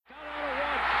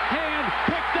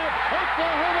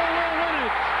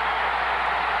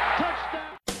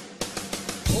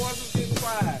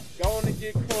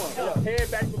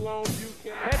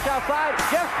outside.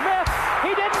 Jeff Smith, he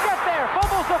didn't get there.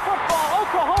 Fumbles the football.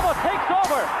 Oklahoma takes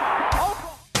over.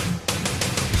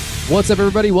 What's up,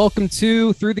 everybody? Welcome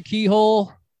to Through the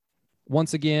Keyhole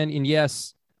once again. And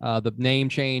yes, the name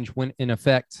change went in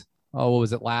effect. What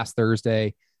was it? Last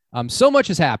Thursday. So much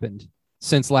has happened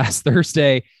since last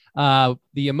Thursday. The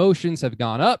emotions have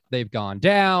gone up. They've gone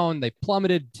down. They've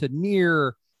plummeted to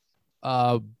near,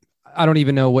 I don't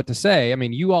even know what to say. I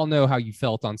mean, you all know how you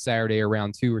felt on Saturday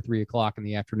around 2 or 3 o'clock in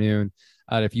the afternoon.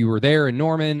 If you were there in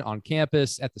Norman on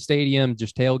campus at the stadium,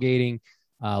 just tailgating,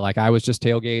 like I was just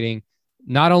tailgating,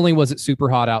 not only was it super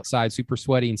hot outside, super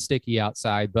sweaty and sticky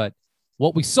outside, but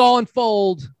what we saw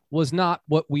unfold was not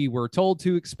what we were told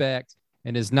to expect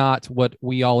and is not what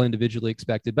we all individually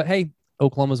expected. But hey,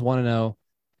 Oklahoma's 1-0.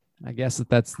 I guess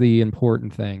that's the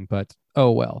important thing, but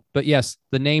oh well. But yes,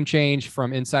 the name change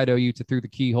from Inside OU to Through the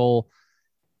Keyhole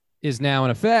is now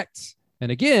in effect.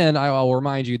 And again, I'll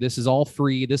remind you, this is all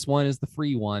free. This one is the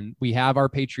free one. We have our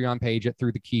Patreon page at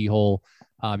Through the Keyhole.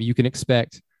 You can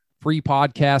expect free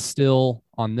podcasts still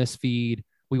on this feed.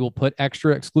 We will put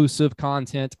extra exclusive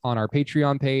content on our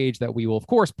Patreon page that we will, of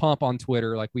course, pump on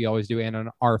Twitter like we always do, and on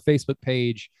our Facebook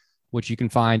page, which you can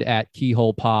find at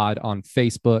Keyhole Pod on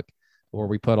Facebook, where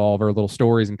we put all of our little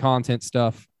stories and content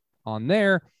stuff on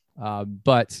there.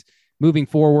 But moving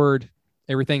forward,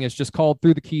 everything is just called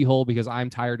Through the Keyhole because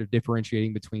I'm tired of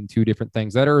differentiating between two different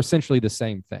things that are essentially the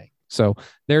same thing. So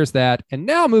there's that. And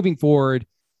now moving forward,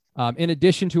 in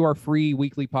addition to our free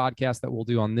weekly podcast that we'll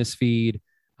do on this feed,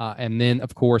 and then,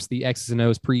 of course, the X's and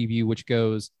O's preview, which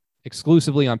goes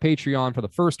exclusively on Patreon for the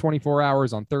first 24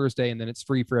 hours on Thursday, and then it's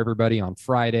free for everybody on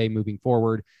Friday moving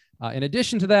forward. In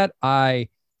addition to that, I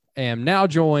am now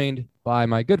joined by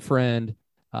my good friend,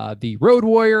 the Road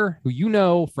Warrior, who you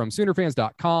know from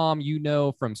SoonerFans.com, you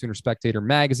know from Sooner Spectator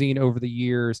magazine over the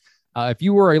years. If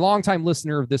you were a longtime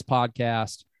listener of this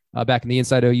podcast back in the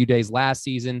Inside OU days last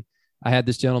season, I had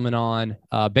this gentleman on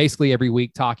basically every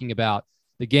week talking about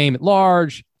the game at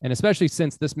large, and especially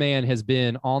since this man has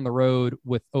been on the road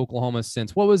with Oklahoma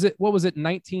since, what was it,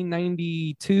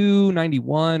 1992,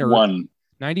 91? Or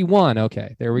 91.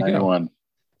 Okay, there we 91. Go.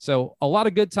 So a lot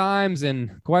of good times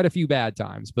and quite a few bad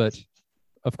times, but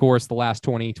of course, the last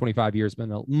 20, 25 years have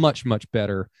been much, much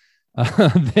better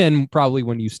than probably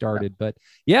when you started. But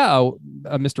yeah,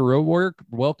 Mr. Road Warrior,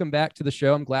 welcome back to the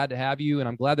show. I'm glad to have you, and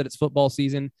I'm glad that it's football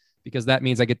season because that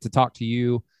means I get to talk to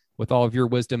you with all of your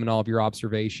wisdom and all of your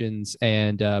observations.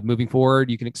 And moving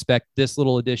forward, you can expect this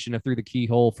little edition of Through the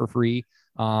Keyhole for free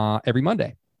every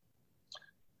Monday.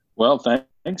 Well,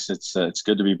 thanks. It's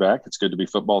good to be back. It's good to be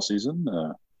football season.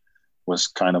 Was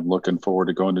kind of looking forward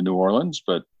to going to New Orleans,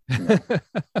 but you know,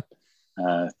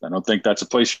 I don't think that's a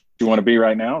place you want to be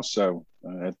right now. So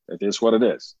it is what it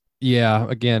is. Yeah.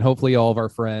 Again, hopefully all of our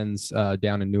friends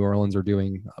down in New Orleans are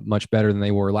doing much better than they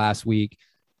were last week.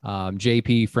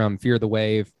 JP from Fear the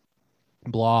Wave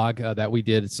blog that we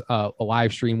did a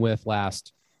live stream with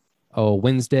last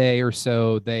Wednesday or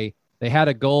so. They had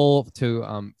a goal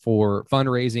to for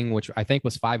fundraising, which I think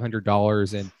was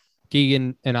 $500, and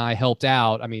Keegan and I helped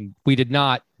out. I mean,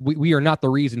 we are not the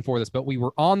reason for this, but we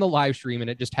were on the live stream and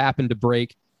it just happened to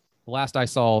break. The last I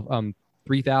saw,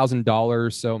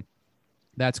 $3,000. So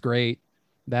that's great.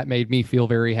 That made me feel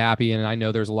very happy. And I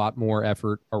know there's a lot more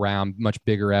effort around, much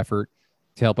bigger effort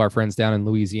to help our friends down in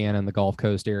Louisiana and the Gulf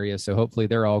Coast area. So hopefully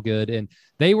they're all good. And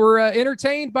they were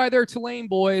entertained by their Tulane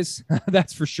boys.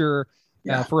 That's for sure.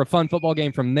 Yeah. For a fun football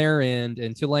game from their end.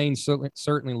 And Tulane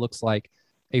certainly looks like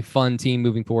a fun team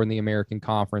moving forward in the American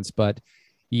Conference. But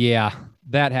yeah,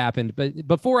 that happened. But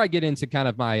before I get into kind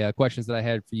of my questions that I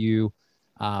had for you,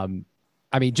 I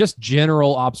mean, just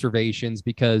general observations,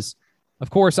 because of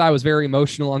course I was very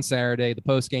emotional on Saturday, the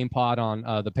post-game pod on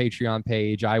the Patreon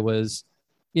page. I was,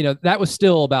 that was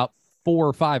still about 4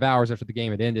 or 5 hours after the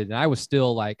game had ended. And I was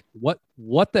still like, what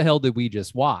the hell did we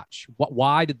just watch?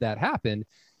 Why did that happen?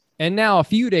 And now a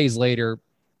few days later,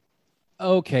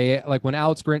 okay, like when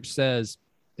Alex Grinch says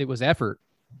it was effort,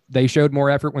 they showed more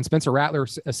effort. When Spencer Rattler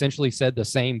essentially said the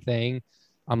same thing,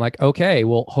 I'm like, okay,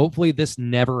 well, hopefully this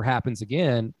never happens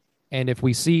again. And if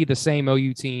we see the same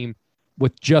OU team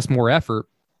with just more effort,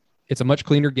 it's a much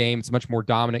cleaner game. It's a much more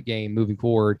dominant game moving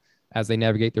forward as they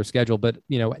navigate their schedule. But,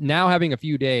 now having a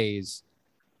few days,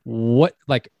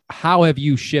 how have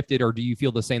you shifted, or do you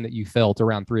feel the same that you felt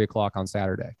around 3 o'clock on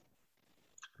Saturday?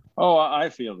 Oh, I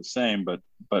feel the same, but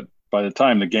by the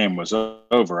time the game was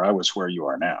over, I was where you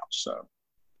are now. So,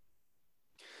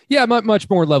 yeah, much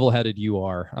more level-headed you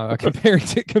are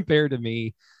compared to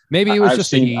me. Maybe it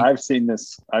was I've seen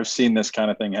this kind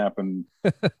of thing happen.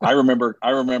 I remember.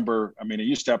 I mean, it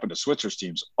used to happen to Switzer's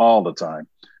teams all the time.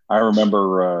 I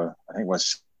remember. I think it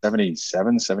was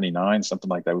 77, 79, something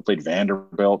like that. We played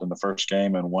Vanderbilt in the first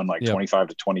game and won like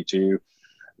 25-22.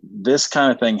 This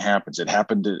kind of thing happens. It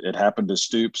happened to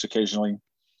Stoops occasionally.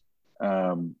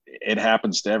 It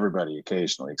happens to everybody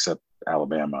occasionally, except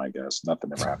Alabama, I guess.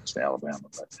 Nothing ever happens to Alabama.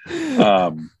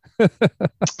 But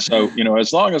so,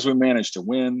 as long as we manage to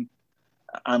win,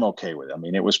 I'm okay with it. I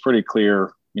mean, it was pretty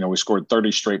clear. We scored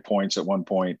 30 straight points at one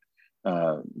point.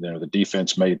 The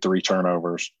defense made 3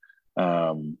 turnovers.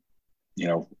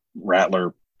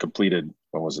 Rattler completed,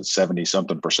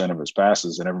 70-something% of his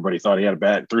passes, and everybody thought he had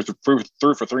threw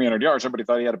for 300 yards. Everybody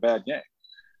thought he had a bad game.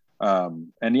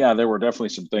 And there were definitely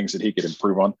some things that he could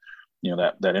improve on.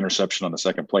 That interception on the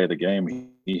second play of the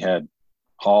game, he had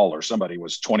Hall or somebody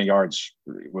was 20 yards,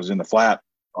 was in the flat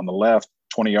on the left,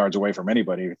 20 yards away from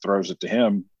anybody who throws it to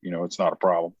him. It's not a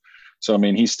problem. So, I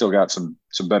mean, he's still got some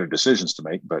better decisions to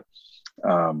make, but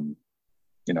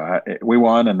we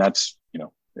won, and that's,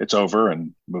 it's over,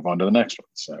 and move on to the next one.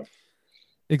 So.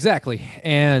 Exactly.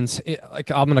 And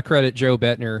I'm going to credit Joe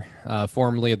Bettner,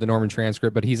 formerly of the Norman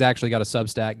Transcript, but he's actually got a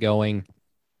Substack going,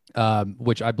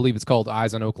 which I believe it's called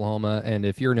Eyes on Oklahoma. And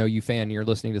if you're an OU fan and you're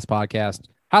listening to this podcast,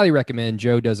 highly recommend.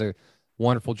 Joe does a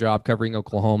wonderful job covering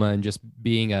Oklahoma and just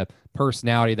being a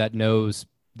personality that knows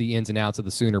the ins and outs of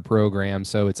the Sooner program.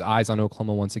 So it's Eyes on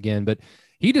Oklahoma once again. But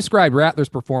he described Rattler's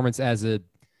performance as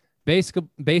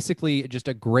basically just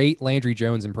a great Landry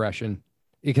Jones impression,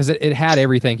 because it had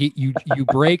everything. You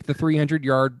break the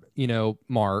 300-yard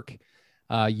mark.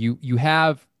 You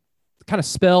have kind of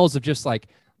spells of just like,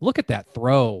 look at that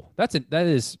throw. That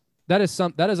is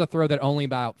a throw that only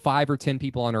about 5 or 10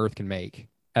 people on earth can make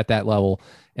at that level,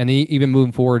 and even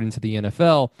moving forward into the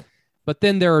NFL. But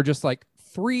then there are just like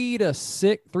 3 to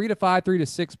 5, 3 to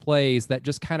 6 plays that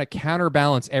just kind of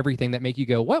counterbalance everything, that make you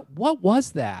go, what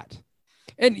was that?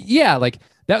 And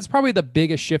that's probably the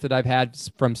biggest shift that I've had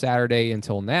from Saturday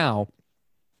until now,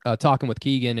 talking with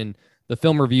Keegan and the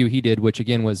film review he did, which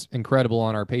again was incredible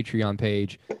on our Patreon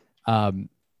page.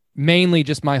 Mainly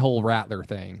just my whole Rattler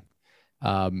thing.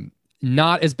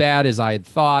 Not as bad as I had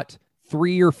thought.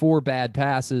 3 or 4 bad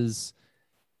passes.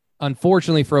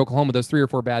 Unfortunately for Oklahoma, those 3 or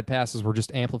 4 bad passes were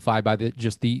just amplified by the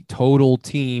total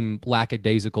team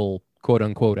lackadaisical quote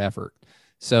unquote effort.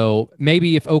 So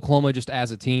maybe if Oklahoma just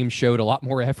as a team showed a lot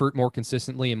more effort, more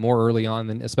consistently and more early on,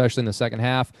 than especially in the second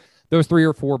half, those 3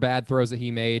 or 4 bad throws that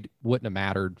he made wouldn't have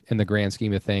mattered in the grand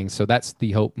scheme of things. So that's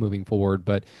the hope moving forward.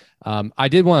 But I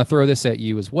did want to throw this at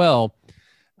you as well.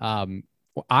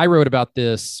 I wrote about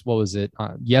this,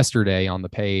 yesterday on the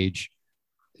page.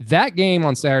 That game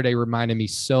on Saturday reminded me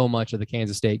so much of the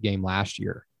Kansas State game last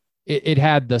year. It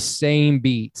had the same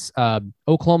beats.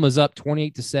 Oklahoma's up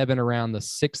 28-7 around the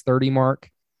 6:30 mark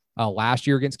last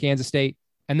year against Kansas State.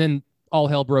 And then all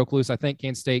hell broke loose. I think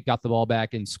Kansas State got the ball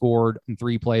back and scored in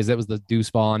 3 plays. That was the Deuce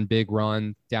Vaughn big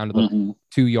run down to the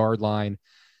 2-yard line.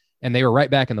 And they were right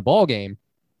back in the ball game.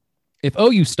 If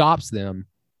OU stops them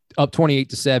up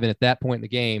 28-7 at that point in the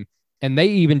game, and they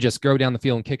even just go down the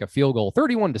field and kick a field goal,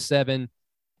 31-7,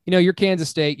 you're Kansas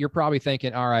State, you're probably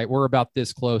thinking, all right, we're about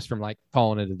this close from like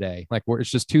calling it a day. Like it's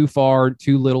just too far,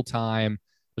 too little time.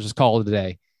 Let's just call it a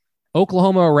day.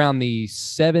 Oklahoma around the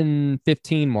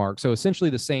 7:15 mark, so essentially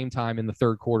the same time in the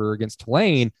third quarter against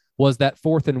Tulane, was that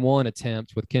 4th and 1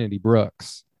 attempt with Kennedy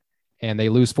Brooks. And they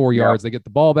lose 4 yards. They get the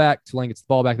ball back. Tulane gets the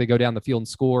ball back. They go down the field and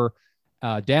score,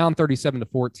 down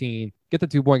 37-14, get the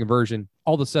 2-point conversion.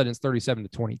 All of a sudden, it's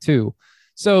 37-22.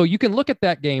 So you can look at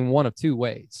that game one of 2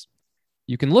 ways.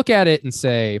 You can look at it and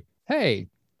say, hey,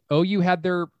 OU had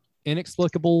their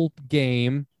inexplicable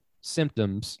game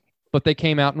symptoms, but they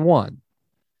came out and won.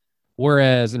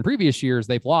 Whereas in previous years,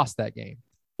 they've lost that game.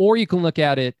 Or you can look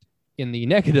at it in the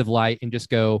negative light and just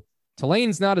go,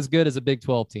 Tulane's not as good as a Big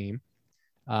 12 team.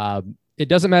 It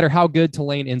doesn't matter how good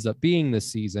Tulane ends up being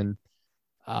this season.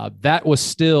 That was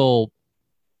still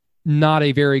not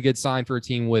a very good sign for a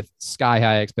team with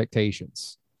sky-high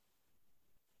expectations.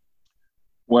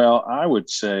 Well, I would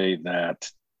say that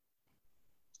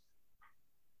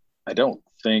I don't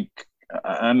think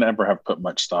I never have put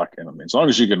much stock in them. As long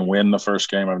as you can win the first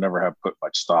game, I've never have put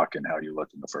much stock in how you look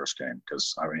in the first game.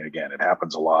 Because, again, it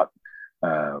happens a lot,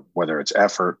 whether it's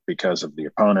effort because of the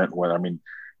opponent.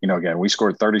 Again, we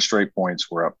scored 30 straight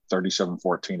points. We're up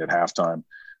 37-14 at halftime.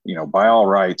 By all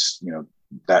rights,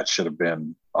 that should have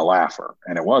been a laugher.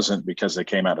 And it wasn't, because they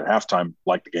came out at halftime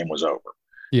like the game was over.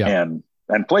 Yeah.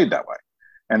 And played that way.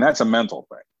 And that's a mental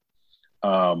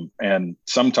thing. And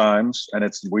sometimes,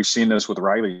 we've seen this with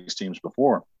Riley's teams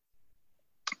before.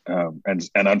 And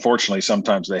unfortunately,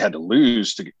 sometimes they had to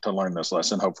lose to learn this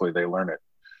lesson. Hopefully they learn it,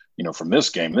 from this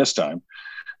game this time.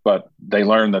 But they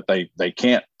learn that they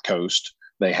can't coast.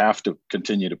 They have to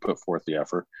continue to put forth the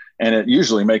effort, and it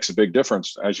usually makes a big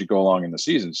difference as you go along in the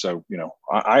season. So,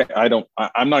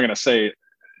 I'm not going to say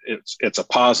it's a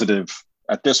positive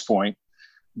at this point,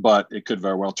 but it could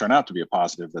very well turn out to be a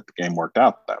positive that the game worked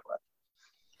out that way.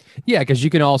 Yeah, because you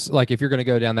can also, like, if you're going to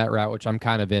go down that route, which I'm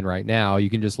kind of in right now, you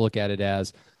can just look at it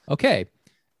as, okay,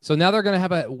 so now they're going to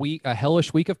have a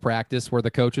hellish week of practice where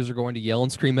the coaches are going to yell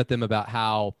and scream at them about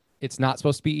how it's not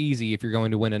supposed to be easy if you're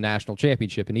going to win a national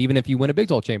championship. And even if you win a Big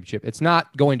 12 championship, it's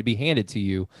not going to be handed to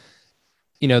you.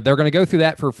 They're going to go through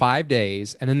that for 5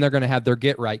 days, and then they're going to have their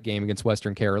get-right game against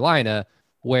Western Carolina,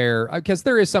 where, because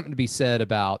there is something to be said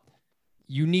about,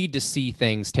 you need to see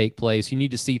things take place. You need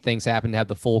to see things happen to have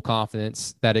the full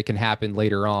confidence that it can happen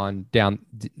later on down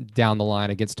the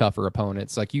line against tougher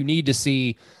opponents. Like, you need to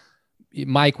see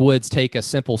Mike Woods take a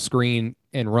simple screen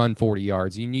and run 40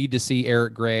 yards. You need to see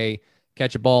Eric Gray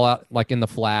catch a ball out like in the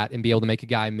flat and be able to make a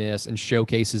guy miss and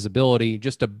showcase his ability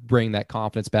just to bring that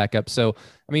confidence back up. So,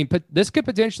 I mean, this could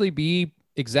potentially be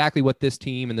exactly what this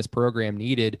team and this program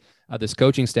needed, this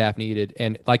coaching staff needed.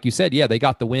 And like you said, yeah, they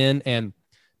got the win, and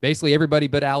basically everybody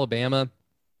but Alabama.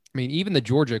 I mean, even the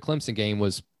Georgia-Clemson game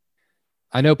was,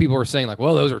 I know people were saying like,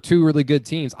 well, those are two really good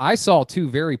teams. I saw two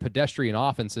very pedestrian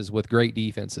offenses with great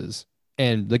defenses,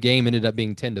 and the game ended up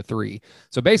being 10-3.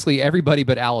 So basically everybody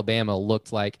but Alabama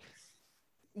looked like,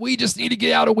 we just need to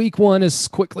get out of week one as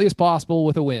quickly as possible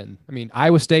with a win. I mean,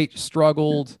 Iowa State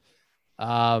struggled.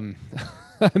 But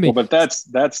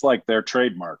that's like their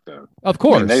trademark, though. Of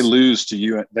course, I mean, they lose to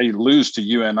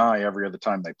UNI every other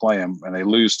time they play them, and they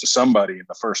lose to somebody in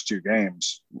the first 2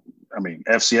 games. I mean,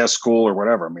 FCS school or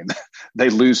whatever. I mean, they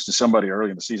lose to somebody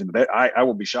early in the season. But I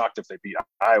will be shocked if they beat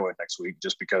Iowa next week,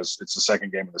 just because it's the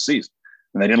second game of the season,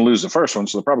 and they didn't lose the first one,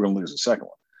 so they're probably going to lose the second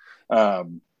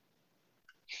one.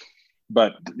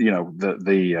 But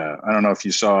I don't know if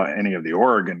you saw any of the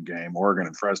Oregon game, Oregon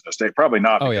and Fresno State. Probably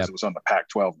not, because it was on the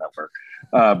Pac-12 network.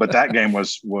 But that game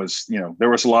was there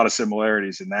was a lot of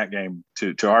similarities in that game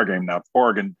to our game. Now,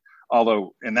 Oregon,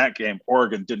 although in that game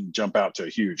Oregon didn't jump out to a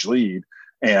huge lead,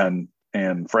 and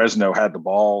Fresno had the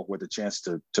ball with a chance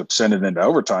to send it into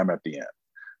overtime at the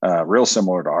end. Real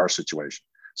similar to our situation.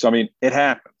 So I mean, it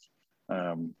happens.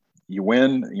 You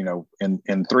win,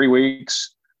 in 3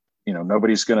 weeks.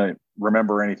 Nobody's going to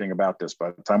remember anything about this.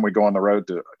 By the time we go on the road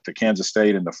to Kansas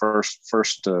State in the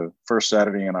first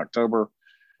Saturday in October,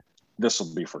 this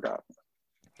will be forgotten.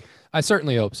 I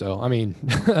certainly hope so. I mean,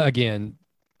 again,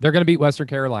 they're going to beat Western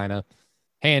Carolina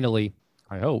handily,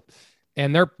 I hope.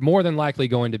 And they're more than likely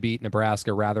going to beat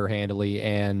Nebraska rather handily.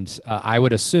 And I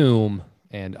would assume,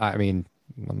 and I mean,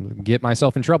 I'm going to get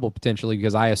myself in trouble potentially,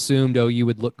 because I assumed OU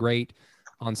would look great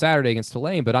on Saturday against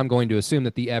Tulane, but I'm going to assume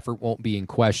that the effort won't be in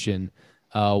question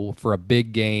for a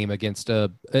big game against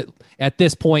at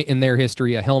this point in their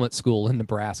history, a helmet school in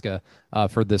Nebraska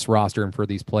for this roster and for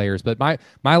these players. But my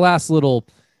last little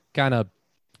kind of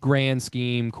grand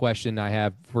scheme question I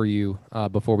have for you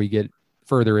before we get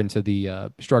further into the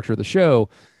structure of the show,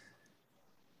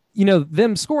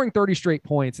 them scoring 30 straight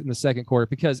points in the second quarter,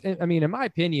 because I mean, in my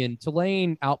opinion,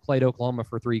 Tulane outplayed Oklahoma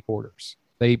for 3 quarters.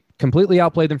 They completely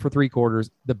outplayed them for 3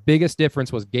 quarters. The biggest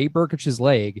difference was Gabe Burkich's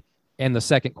leg and the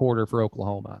second quarter for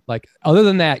Oklahoma. Like, other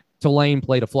than that, Tulane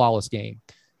played a flawless game,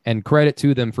 and credit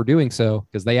to them for doing so,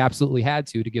 because they absolutely had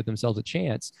to give themselves a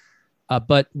chance.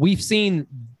 But we've seen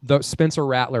the Spencer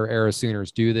Rattler era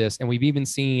Sooners do this, and we've even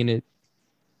seen it.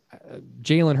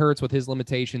 Jalen Hurts, with his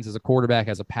limitations as a quarterback,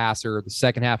 as a passer, the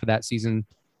second half of that season,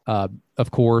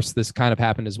 of course, this kind of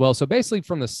happened as well. So basically,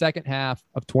 from the second half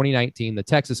of 2019, the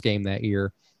Texas game that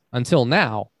year, until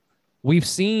now, we've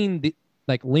seen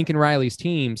Lincoln Riley's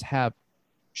teams have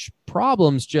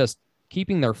problems just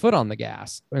keeping their foot on the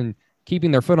gas and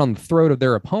keeping their foot on the throat of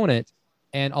their opponent,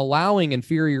 and allowing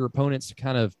inferior opponents to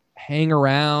kind of hang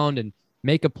around and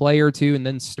make a play or two, and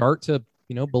then start to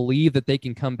believe that they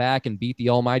can come back and beat the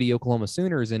almighty Oklahoma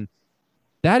Sooners. And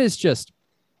that is just,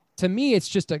 to me, it's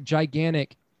just a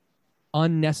gigantic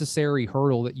unnecessary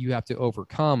hurdle that you have to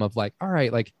overcome of like, all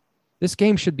right, like, this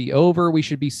game should be over. We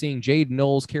should be seeing Jade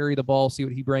Knowles carry the ball, see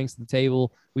what he brings to the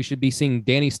table. We should be seeing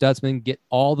Danny Stutzman get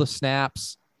all the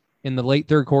snaps in the late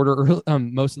third quarter,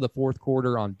 most of the fourth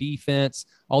quarter on defense.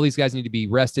 All these guys need to be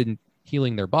rested and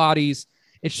healing their bodies.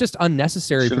 It's just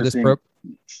unnecessary for this program.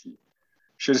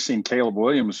 Should have seen Caleb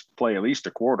Williams play at least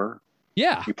a quarter.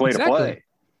 Yeah, he played exactly. a play.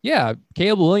 Yeah,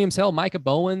 Caleb Williams, hell, Micah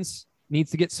Bowens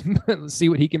needs to get some, see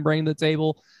what he can bring to the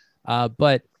table.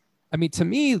 But I mean, to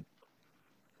me,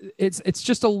 it's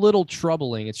just a little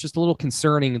troubling. It's just a little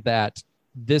concerning that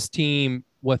this team,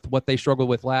 with what they struggled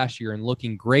with last year and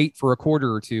looking great for a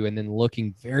quarter or two, and then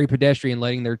looking very pedestrian,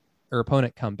 letting their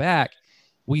opponent come back,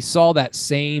 we saw that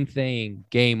same thing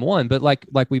game one, but like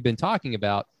we've been talking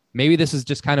about, maybe this is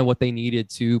just kind of what they needed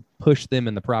to push them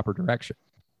in the proper direction.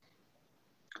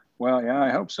 Well, yeah, I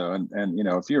hope so. And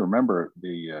if you remember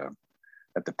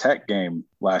at the Tech game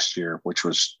last year, which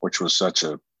was such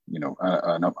a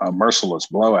a merciless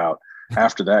blowout.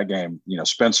 After that game,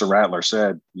 Spencer Rattler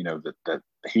said, that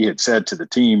he had said to the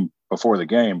team before the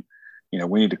game,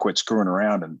 we need to quit screwing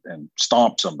around and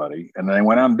stomp somebody. And then they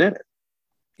went out and did it.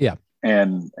 Yeah.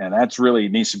 And that's really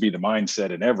needs to be the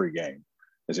mindset in every game,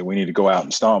 is that we need to go out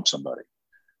and stomp somebody.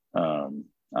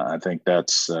 I think that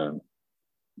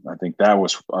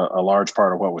was a large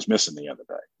part of what was missing the other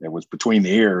day. It was between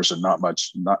the ears and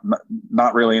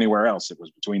not really anywhere else. It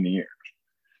was between the ears.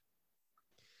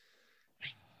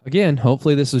 Again,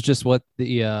 hopefully this is just what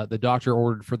the doctor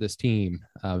ordered for this team,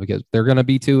 because they're going to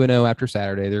be 2-0 after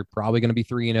Saturday. They're probably going to be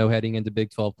 3-0 heading into Big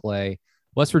 12 play.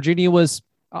 West Virginia was,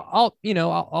 I'll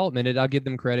admit it. I'll give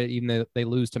them credit, even though they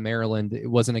lose to Maryland. It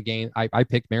wasn't a game. I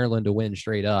picked Maryland to win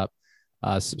straight up.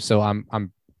 So I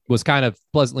was kind of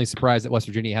pleasantly surprised that West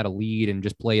Virginia had a lead and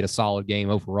just played a solid game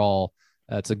overall.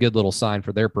 It's a good little sign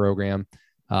for their program,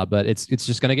 but it's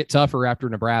just going to get tougher after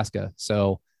Nebraska.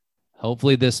 So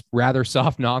hopefully this rather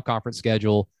soft non-conference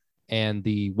schedule and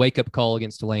the wake-up call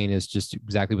against Tulane is just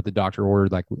exactly what the doctor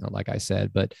ordered, like I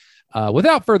said. But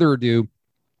without further ado,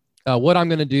 what I'm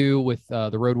going to do with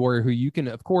the Road Warrior, who you can,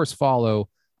 of course, follow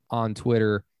on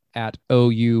Twitter at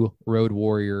OU Road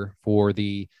Warrior for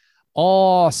the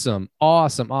awesome.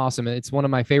 It's one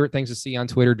of my favorite things to see on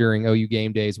Twitter during OU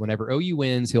game days. Whenever OU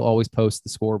wins, he'll always post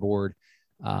the scoreboard.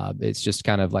 It's just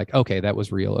kind of like, okay, that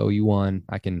was real. OU won.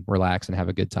 I can relax and have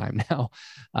a good time now.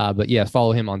 But yeah,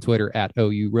 follow him on Twitter at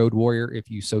OU Road Warrior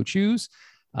if you so choose.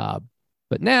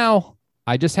 But now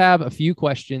I just have a few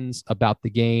questions about the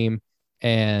game,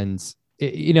 and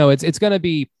it's going to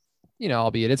be,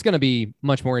 albeit it's going to be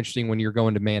much more interesting when you're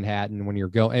going to Manhattan. When you're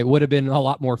going, it would have been a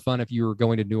lot more fun if you were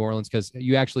going to New Orleans, because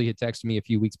you actually had texted me a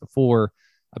few weeks before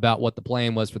about what the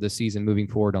plan was for the season moving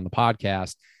forward on the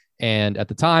podcast. And at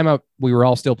the time, we were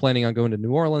all still planning on going to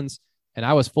New Orleans, and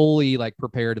I was fully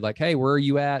prepared to hey, where are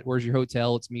you at? Where's your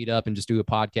hotel? Let's meet up and just do a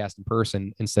podcast in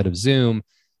person instead of Zoom,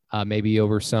 maybe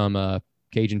over some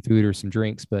Cajun food or some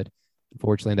drinks. But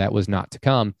unfortunately, that was not to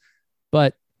come.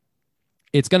 But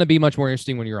it's going to be much more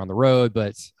interesting when you're on the road.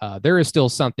 But there is still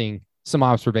some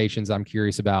observations I'm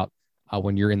curious about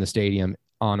when you're in the stadium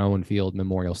on Owen Field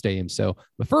Memorial Stadium. So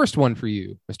the first one for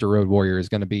you, Mr. Road Warrior, is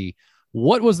going to be,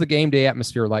 what was the game day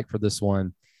atmosphere like for this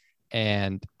one,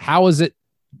 and how is it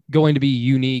going to be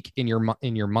unique in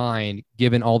your mind,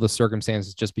 given all the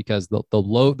circumstances? Just because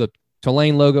the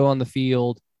Tulane logo on the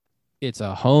field, it's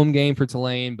a home game for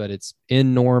Tulane, but it's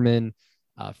in Norman,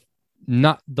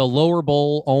 not the lower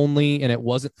bowl only, and it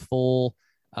wasn't full.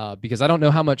 Because I don't know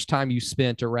how much time you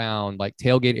spent around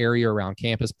tailgate area around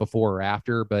campus before or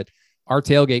after, but our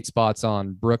tailgate spots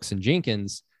on Brooks and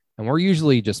Jenkins, and we're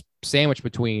usually just sandwiched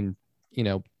between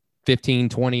 15,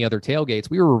 20 other tailgates.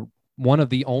 We were one of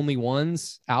the only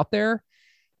ones out there.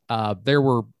 There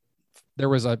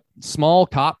was a small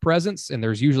cop presence, and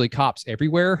there's usually cops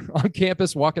everywhere on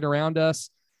campus walking around us.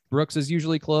 Brooks is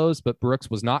usually closed, but Brooks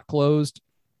was not closed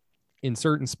in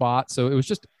certain spots. So it was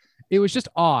just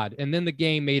odd. And then the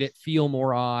game made it feel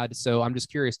more odd. So I'm just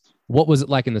curious, what was it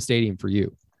like in the stadium for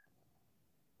you?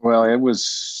 Well, it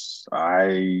was,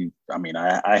 I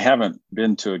haven't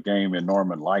been to a game in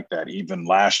Norman like that, even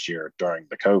last year during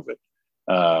the COVID.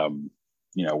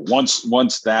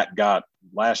 Once that got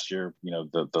last year,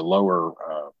 the lower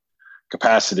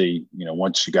capacity,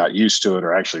 once you got used to it,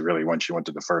 or actually really once you went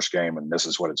to the first game and this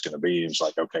is what it's going to be, it was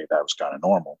like, okay, that was kind of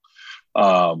normal.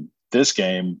 This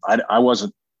game, I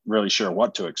wasn't really sure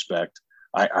what to expect.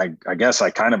 I guess I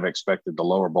kind of expected the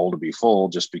lower bowl to be full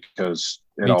just because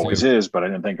it always is, but I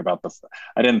didn't think about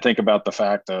the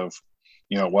fact of,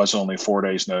 it was only 4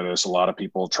 days notice. A lot of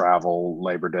people travel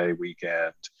Labor Day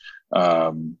weekend,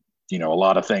 a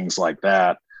lot of things like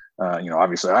that.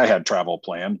 Obviously I had travel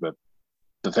planned, but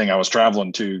the thing I was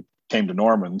traveling to came to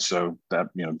Norman, so that,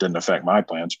 didn't affect my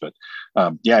plans. But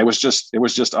it was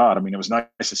just odd. It was nice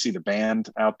to see the band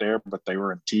out there, but they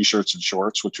were in t-shirts and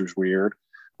shorts, which was weird.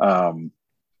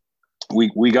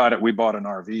 We bought an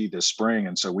RV this spring,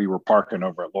 and so we were parking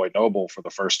over at Lloyd Noble for the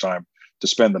first time to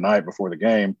spend the night before the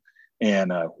game.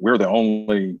 And we're the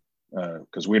only,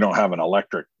 because we haven't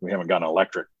got an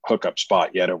electric hookup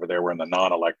spot yet over there. We're in the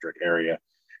non-electric area,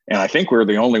 And I think we were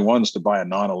the only ones to buy a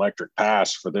non-electric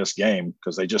pass for this game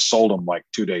because they just sold them like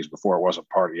 2 days before. It wasn't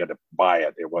part of, you had to buy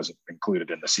it. It wasn't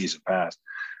included in the season pass.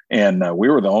 And we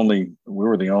were the only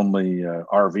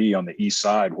RV on the east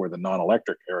side where the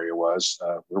non-electric area was.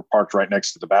 We were parked right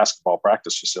next to the basketball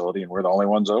practice facility, and we're the only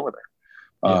ones over there.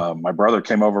 Yeah. My brother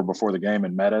came over before the game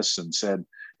and met us and said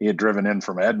he had driven in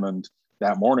from Edmond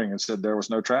that morning and said there was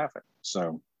no traffic.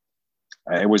 So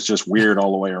it was just weird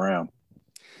all the way around.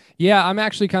 Yeah, I'm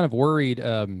actually kind of worried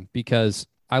because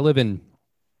I live in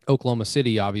Oklahoma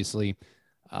City, obviously.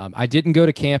 I didn't go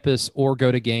to campus or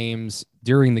go to games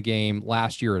during the game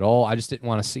last year at all. I just didn't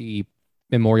want to see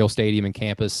Memorial Stadium and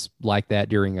campus like that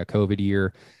during a COVID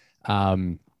year.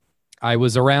 I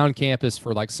was around campus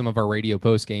for like some of our radio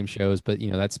post game shows, but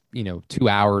that's 2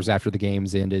 hours after the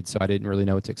games ended, so I didn't really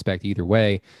know what to expect either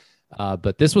way.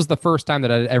 But this was the first time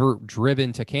that I'd ever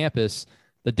driven to campus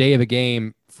the day of a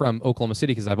game from Oklahoma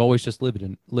City, because I've always just lived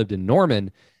in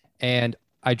Norman, and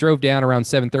I drove down around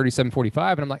 7:30,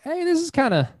 7:45, and I'm like, hey, this is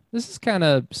kind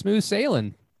of smooth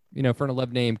sailing, for an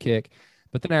 11 a.m. kick.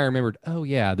 But then I remembered, oh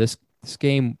yeah, this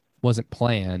game wasn't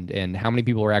planned, and how many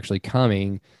people are actually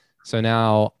coming. So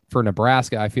now for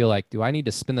Nebraska, I feel like, do I need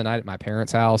to spend the night at my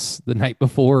parents' house the night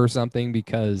before or something?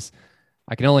 Because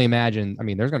I can only imagine,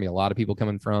 there's going to be a lot of people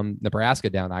coming from Nebraska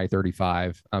down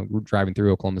I-35, driving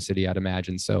through Oklahoma City, I'd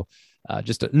imagine. So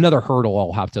just another hurdle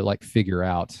I'll have to figure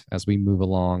out as we move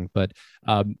along. But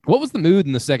what was the mood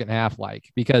in the second half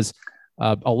like? Because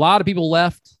a lot of people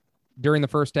left during the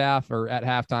first half or at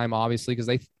halftime, obviously, because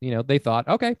they thought,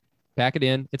 okay, pack it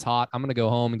in. It's hot. I'm going to go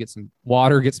home and get some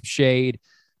water, get some shade.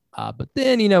 But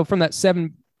then, from that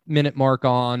 7-minute mark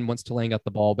on, once Tulane got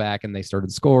the ball back and they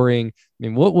started scoring,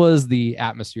 what was the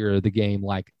atmosphere of the game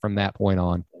like from that point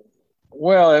on?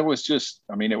 Well, it was just,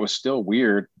 it was still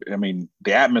weird. The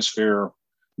atmosphere,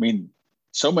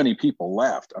 so many people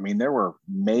left. There were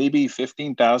maybe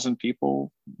 15,000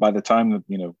 people by the time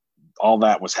that, all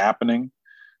that was happening.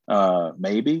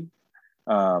 Maybe.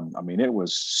 It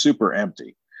was super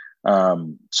empty.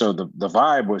 So the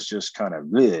vibe was just kind of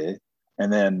bleh.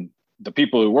 And then the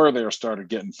people who were there started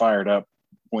getting fired up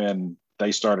when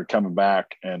they started coming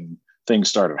back and things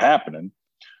started happening.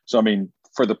 So,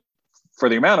 for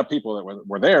the amount of people that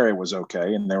were there, it was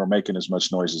okay. And they were making as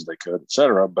much noise as they could, et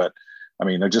cetera. But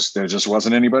there just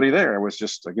wasn't anybody there. It was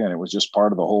just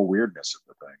part of the whole weirdness of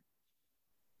the thing.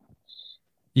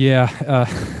 Yeah.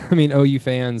 OU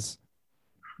fans,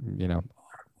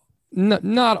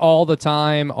 not all the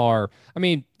time are,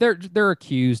 they're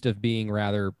accused of being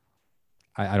rather,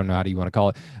 I don't know, how do you want to call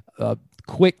it?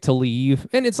 Quick to leave.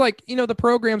 And it's like, the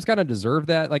programs kind of deserve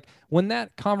that. Like when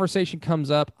that conversation comes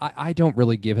up, I don't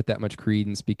really give it that much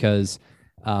credence, because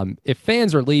if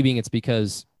fans are leaving, it's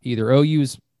because either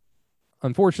OU's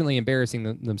unfortunately embarrassing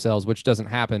themselves, which doesn't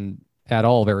happen at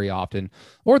all very often,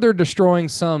 or they're destroying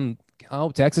some,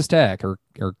 Texas Tech or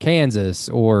Kansas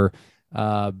or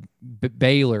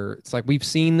Baylor. It's like, we've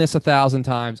seen this 1,000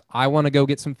 times. I want to go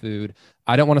get some food.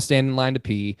 I don't want to stand in line to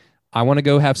pee. I want to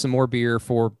go have some more beer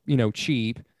for,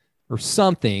 cheap or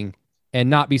something, and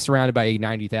not be surrounded by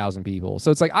 90,000 people.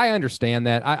 So it's like, I understand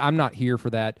that. I'm not here for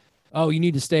that. Oh, you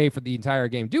need to stay for the entire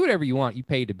game. Do whatever you want. You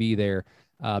paid to be there.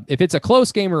 If it's a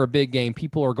close game or a big game,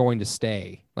 people are going to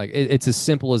stay. Like it's as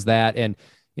simple as that. And,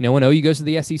 when OU goes to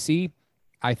the SEC,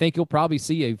 I think you'll probably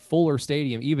see a fuller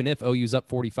stadium, even if OU's up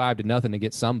 45-0 to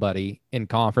get somebody in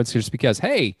conference, just because,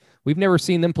 hey, we've never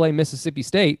seen them play Mississippi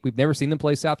State. We've never seen them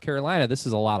play South Carolina. This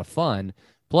is a lot of fun.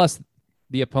 Plus,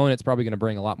 the opponent's probably going to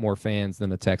bring a lot more fans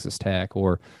than the Texas Tech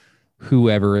or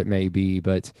whoever it may be.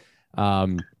 But at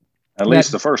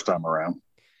least the first time around.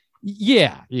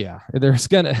 Yeah. There's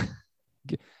game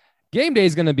day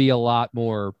is going to be a lot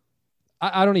more.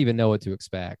 I don't even know what to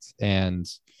expect. And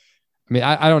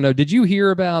I don't know. Did you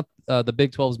hear about the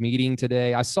Big 12's meeting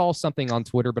today? I saw something on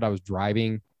Twitter, but I was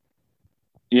driving.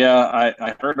 Yeah,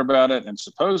 I heard about it. And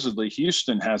supposedly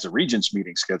Houston has a regents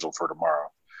meeting scheduled for tomorrow.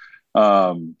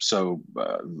 So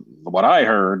what I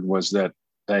heard was that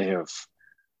they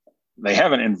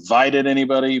haven't invited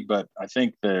anybody, but I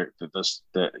think the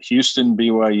Houston,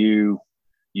 BYU,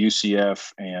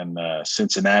 UCF, and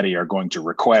Cincinnati are going to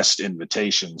request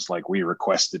invitations like we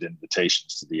requested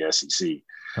invitations to the SEC.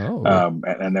 Oh.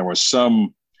 And there was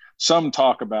some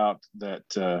talk about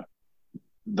that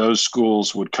those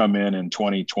schools would come in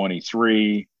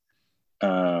 2023.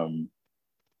 And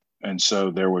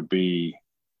so there would be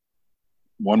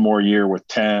one more year with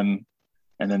 10,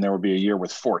 and then there would be a year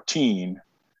with 14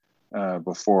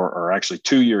 or actually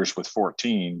 2 years with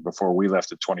 14 before we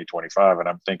left in 2025. And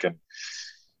I'm thinking,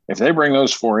 if they bring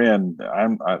those 4 in,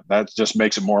 that just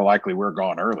makes it more likely we're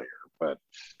gone earlier. But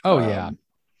yeah.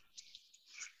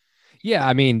 Yeah,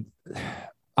 I mean,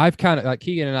 I've kind of like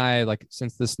Keegan and I, like,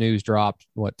 since this news dropped,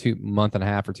 what, 2 month and a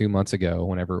half or 2 months ago,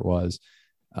 whenever it was,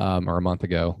 or a month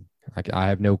ago. I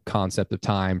have no concept of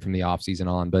time from the off season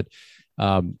on, but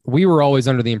we were always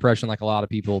under the impression, like a lot of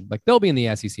people, like they'll be in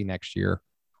the SEC next year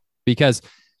because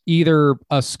either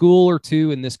a school or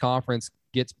two in this conference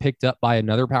gets picked up by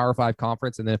another Power 5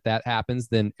 conference. And then if that happens,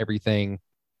 then everything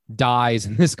dies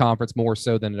in this conference more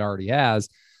so than it already has,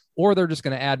 or they're just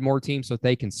going to add more teams so that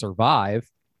they can survive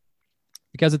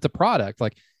because it's a product.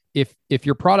 Like if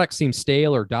your product seems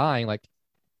stale or dying, like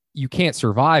you can't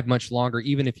survive much longer,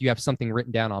 even if you have something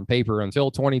written down on paper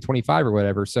until 2025 or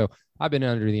whatever. So I've been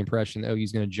under the impression that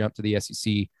OU's going to jump to the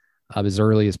SEC as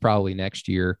early as probably next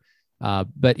year.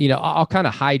 But, I'll kind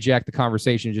of hijack the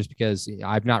conversation just because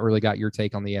I've not really got your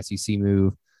take on the SEC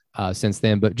move since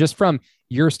then. But just from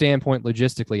your standpoint,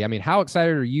 logistically, I mean, how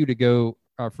excited are you to go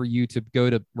for you to go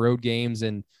to road games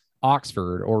in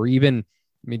Oxford or even,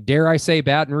 I mean, dare I say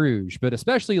Baton Rouge, but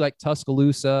especially like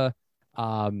Tuscaloosa,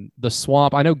 the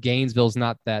Swamp. I know Gainesville's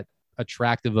not that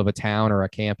attractive of a town or a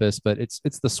campus, but it's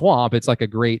the Swamp. It's like a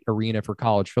great arena for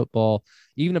college football.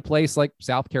 Even a place like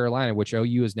South Carolina, which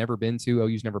OU has never been to.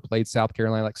 OU's never played South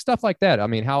Carolina, like stuff like that. I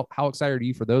mean, how excited are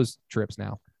you for those trips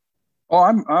now?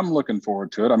 Well, I'm looking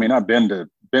forward to it. I mean, I've been to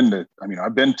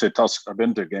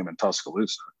a game in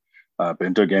Tuscaloosa.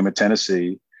 Been to a game at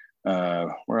Tennessee.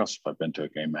 Where else have I been to a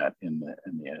game at in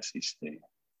the SEC?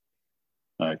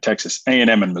 Texas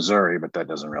A&M and Missouri, but that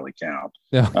doesn't really count.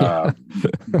 Yeah.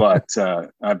 But I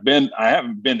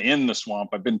haven't been in the Swamp.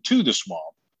 I've been to the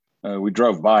Swamp. We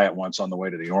drove by it once on the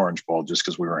way to the Orange Bowl just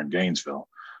because we were in Gainesville.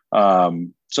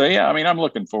 So yeah, I mean, I'm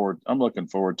looking forward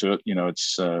to it.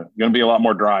 It's going to be a lot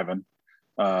more driving.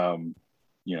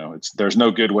 There's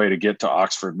no good way to get to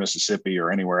Oxford, Mississippi,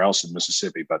 or anywhere else in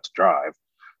Mississippi but to drive.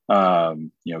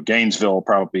 Gainesville will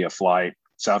probably be a flight.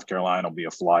 South Carolina will be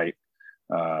a flight.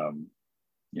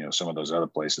 Some of those other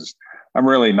places. I'm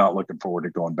really not looking forward to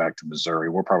going back to Missouri.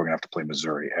 We're probably gonna have to play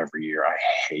Missouri every year. I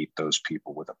hate those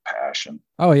people with a passion.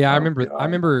 Oh yeah, I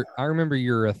remember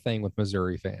your thing with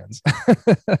Missouri fans.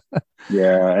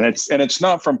 Yeah, and it's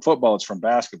not from football; it's from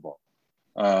basketball.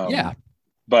 Yeah,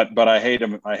 but I hate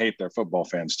them. I hate their football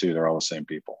fans too. They're all the same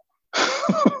people.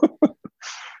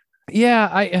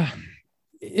 Yeah,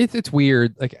 it's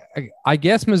weird. Like I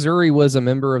guess Missouri was a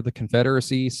member of the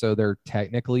Confederacy, so they're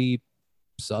technically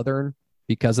Southern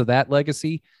because of that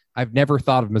legacy. I've never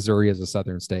thought of Missouri as a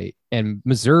Southern state, and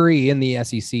Missouri in the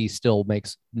SEC still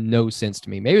makes no sense to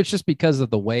me. Maybe it's just because of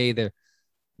the way that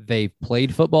they've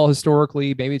played football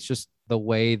historically. Maybe it's just the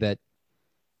way that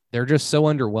they're just so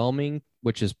underwhelming,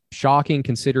 which is shocking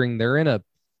considering they're in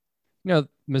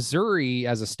Missouri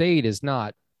as a state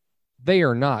they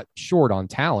are not short on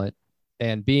talent,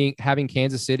 and having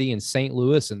Kansas City and St.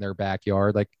 Louis in their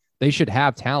backyard, like they should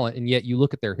have talent. And yet you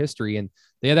look at their history and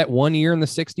they had that 1 year in the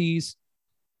 60s.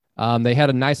 They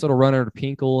had a nice little run under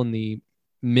Pinkel in the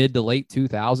mid to late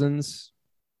 2000s.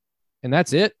 And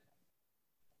that's it.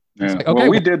 Yeah. Like, okay,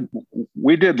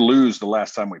 we did lose the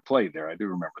last time we played there. I do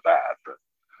remember that. But.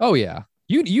 Oh yeah.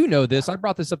 You know this. I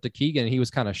brought this up to Keegan and he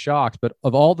was kind of shocked, but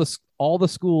of all the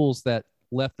schools that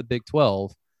left the Big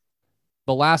 12,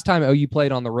 the last time OU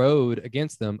played on the road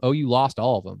against them, OU lost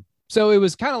all of them. So it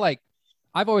was kind of like,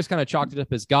 I've always kind of chalked it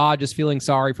up as God just feeling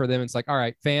sorry for them. It's like, all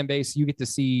right, fan base, you get to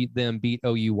see them beat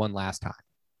OU one last time.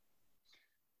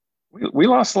 We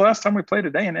lost the last time we played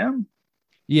at A&M?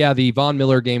 Yeah, the Von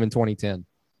Miller game in 2010.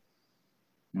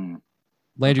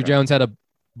 Landry Jones had a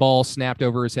ball snapped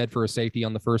over his head for a safety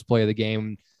on the first play of the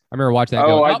game. I remember watching that.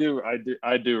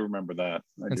 I do remember that.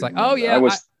 It's like, oh yeah,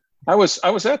 I was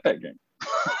at that game.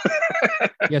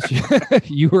 Yes,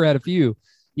 you were at a few.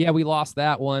 Yeah, we lost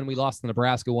that one. We lost the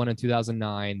Nebraska one in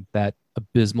 2009, that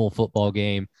abysmal football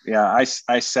game. Yeah,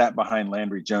 I sat behind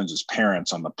Landry Jones's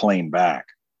parents on the plane back.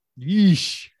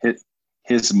 Yeesh.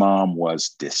 His mom was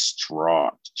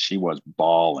distraught. She was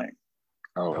bawling.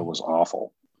 Oh, it was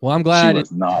awful. Well, I'm glad she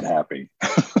was not happy.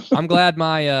 I'm glad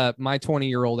my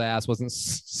 20-year-old ass wasn't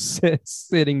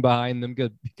sitting behind them,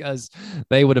 good, because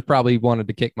they would have probably wanted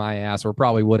to kick my ass, or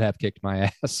probably would have kicked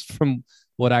my ass from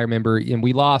what I remember. And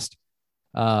we lost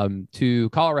to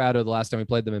Colorado the last time we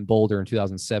played them in Boulder in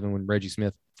 2007 when Reggie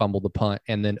Smith fumbled the punt,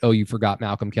 and then you forgot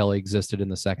Malcolm Kelly existed in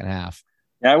the second half.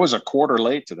 Yeah, I was a quarter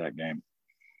late to that game.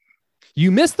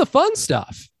 You missed the fun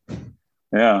stuff.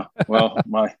 Yeah, well,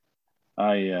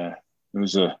 it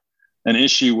was an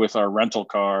issue with our rental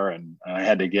car, and I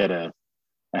had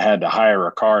to hire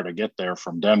a car to get there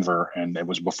from Denver, and it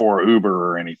was before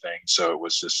Uber or anything, so it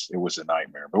was a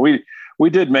nightmare. But we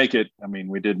did make it. I mean,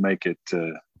 we did make it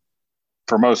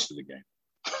for most of the game.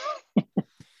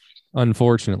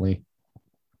 Unfortunately.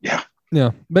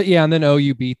 Yeah, but yeah, and then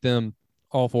OU beat them,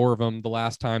 all four of them, the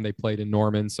last time they played in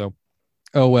Norman. So,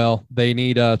 oh well, they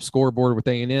need a scoreboard with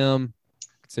A&M,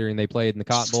 considering they played in the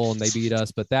Cotton Bowl and they beat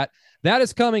us. But that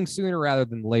is coming sooner rather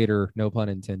than later. No pun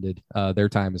intended. Their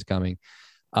time is coming.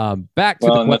 Back to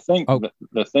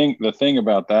the thing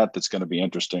about that's going to be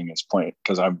interesting is playing,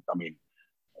 because I mean,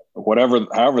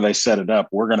 however they set it up,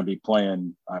 we're going to be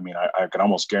playing. I mean, I can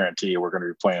almost guarantee you we're going to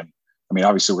be playing. I mean,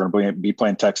 obviously we're going to be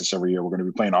playing Texas every year. We're going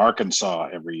to be playing Arkansas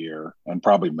every year, and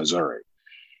probably Missouri.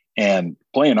 And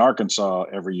playing Arkansas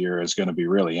every year is going to be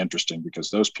really interesting because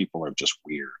those people are just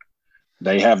weird.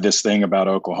 They have this thing about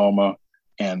Oklahoma,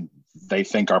 and they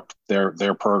think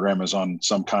their program is on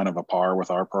some kind of a par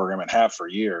with our program, and have for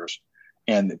years.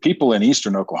 And people in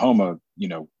Eastern Oklahoma,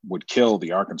 would kill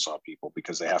the Arkansas people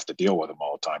because they have to deal with them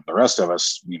all the time. The rest of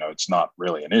us, it's not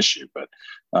really an issue, but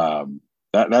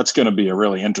that's going to be a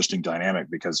really interesting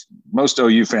dynamic because most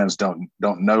OU fans don't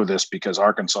know this because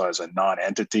Arkansas is a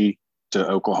non-entity to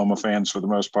Oklahoma fans for the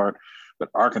most part, but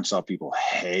Arkansas people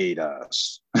hate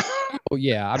us. Oh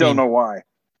yeah, I don't know why.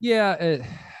 Yeah,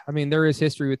 I mean there is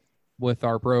history with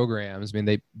our programs. I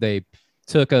mean they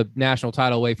took a national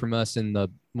title away from us in the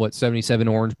 77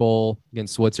 Orange Bowl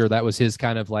against Switzer. That was his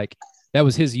that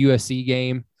was his USC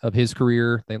game of his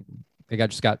career. They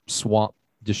got swamped,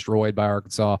 destroyed by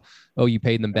Arkansas. Oh, you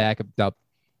paid them back about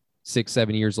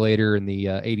 6-7 years later in the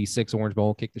 86 Orange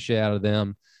Bowl, kicked the shit out of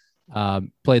them.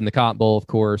 Played in the Cotton Bowl, of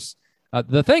course.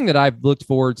 The thing that I've looked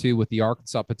forward to with the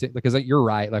Arkansas, because you're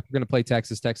right, like we're going to play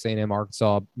Texas A&M,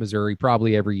 Arkansas, Missouri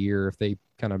probably every year if they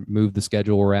kind of move the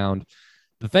schedule around.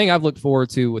 The thing I've looked forward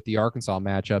to with the Arkansas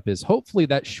matchup is hopefully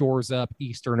that shores up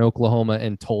Eastern Oklahoma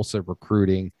and Tulsa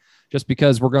recruiting, just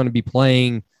because we're going to be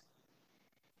playing.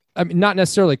 I mean, not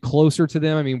necessarily closer to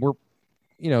them. I mean,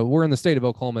 we're in the state of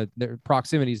Oklahoma. Their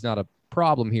proximity is not a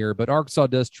problem here, but Arkansas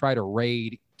does try to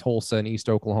raid Tulsa and East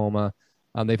Oklahoma.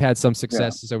 They've had some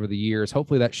successes over the years.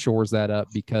 Hopefully that shores that up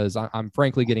because I'm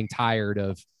frankly getting tired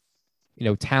of,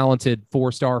 talented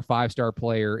 4-star, 5-star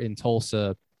player in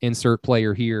Tulsa, insert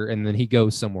player here, and then he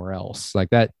goes somewhere else. Like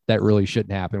that really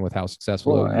shouldn't happen with how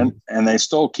successful. And they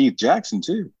stole Keith Jackson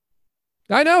too.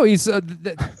 I know he's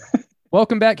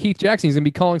welcome back, Keith Jackson. He's gonna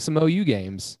be calling some OU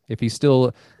games if he's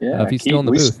still in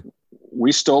the booth.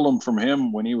 We stole him from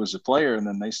him when he was a player, and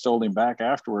then they stole him back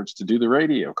afterwards to do the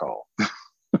radio call.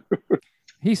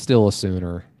 He's still a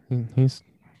Sooner. He's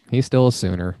still a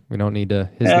Sooner. We don't need to.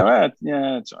 It's all right.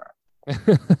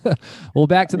 Well,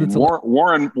 back to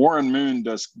Warren Moon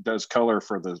does color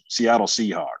for the Seattle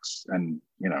Seahawks, and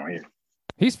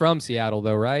he's from Seattle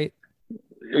though, right?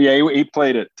 Yeah, he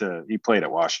played at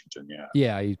Washington.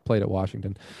 Yeah, he played at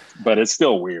Washington, but it's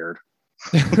still weird.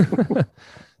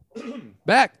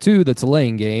 Back to the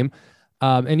Tulane game,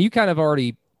 and you kind of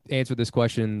already answered this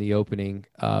question in the opening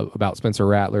about Spencer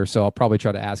Rattler, so I'll probably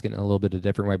try to ask it in a little bit of a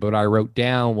different way. But what I wrote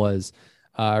down was,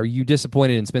 are you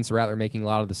disappointed in Spencer Rattler making a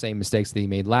lot of the same mistakes that he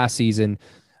made last season,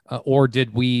 or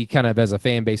did we kind of, as a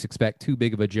fan base, expect too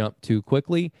big of a jump too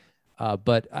quickly?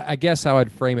 But I guess how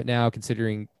I'd frame it now,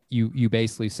 considering you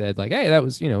basically said like, hey, that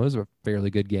was it was a fairly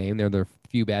good game. There were a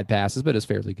few bad passes, but it's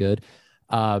fairly good.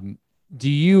 Do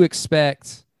you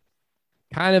expect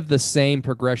kind of the same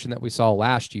progression that we saw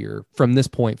last year from this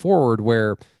point forward,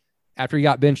 where after he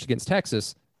got benched against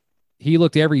Texas, he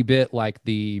looked every bit like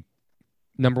the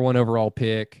number 1 overall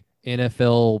pick,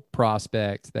 NFL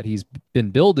prospect that he's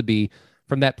been billed to be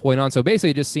from that point on? So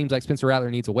basically it just seems like Spencer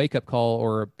Rattler needs a wake-up call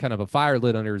or kind of a fire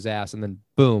lit under his ass, and then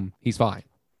boom, he's fine.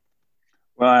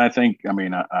 Well, I think,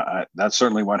 that's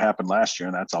certainly what happened last year,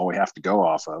 and that's all we have to go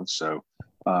off of. So,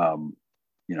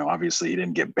 obviously he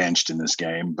didn't get benched in this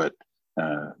game, but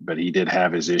he did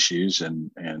have his issues and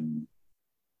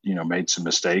made some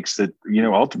mistakes that,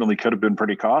 ultimately could have been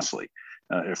pretty costly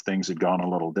if things had gone a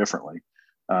little differently.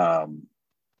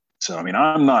 So,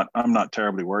 I'm not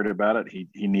terribly worried about it.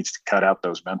 He needs to cut out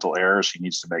those mental errors. He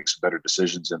needs to make some better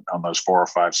decisions on those 4 or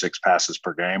 5, 6 passes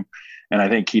per game. And I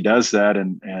think he does that.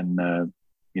 And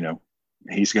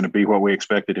he's going to be what we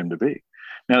expected him to be.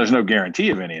 Now, there's no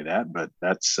guarantee of any of that, but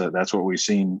that's what we've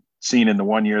seen in the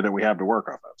 1 year that we have to work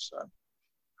off of. So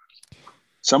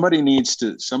somebody needs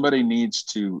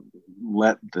to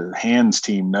let the hands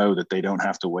team know that they don't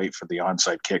have to wait for the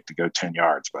onside kick to go 10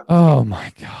 yards. But oh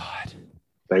my God,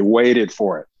 they waited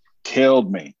for it.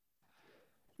 Killed me.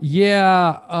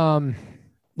 Yeah.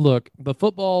 Look, the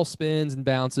football spins and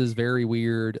bounces very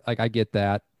weird. Like, I get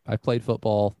that. I've played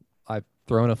football. I've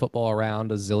thrown a football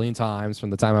around a zillion times from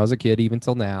the time I was a kid, even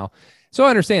till now. So I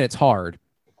understand it's hard.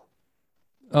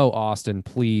 Oh, Austin,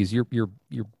 please. You're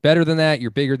better than that.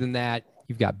 You're bigger than that.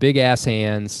 You've got big ass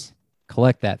hands.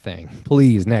 Collect that thing,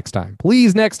 please. Next time,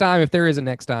 please. Next time, if there is a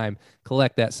next time,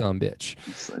 collect that bitch.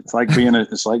 It's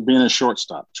like being a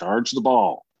shortstop. Charge the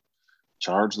ball.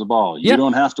 Charge the ball. You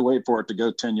don't have to wait for it to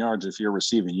go 10 yards if you're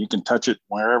receiving. You can touch it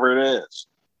wherever it is.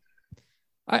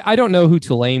 I don't know who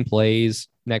Tulane plays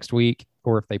next week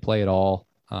or if they play at all.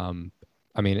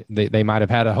 I mean, they might have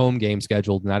had a home game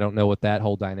scheduled, and I don't know what that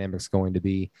whole dynamic's going to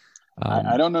be.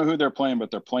 I don't know who they're playing,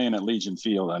 but they're playing at Legion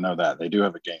Field. I know that. They do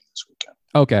have a game this weekend.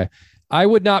 Okay. I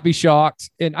would not be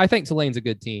shocked. And I think Tulane's a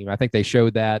good team. I think they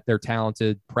showed that. They're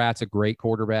talented. Pratt's a great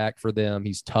quarterback for them.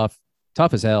 He's tough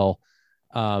as hell.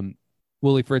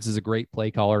 Willie Fritz is a great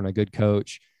play caller and a good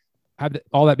coach.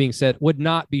 All that being said, would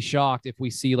not be shocked if we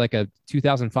see like a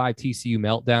 2005 TCU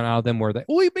meltdown out of them where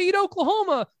we beat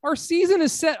Oklahoma. Our season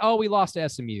is set. Oh, we lost to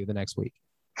SMU the next week.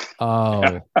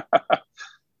 Oh.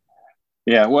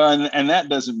 Yeah, well, and that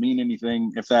doesn't mean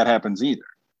anything if that happens either.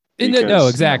 No,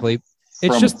 exactly.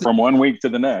 It's just from 1 week to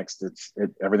the next,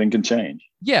 everything can change.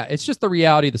 Yeah, it's just the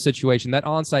reality of the situation. That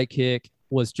onside kick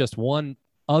was just one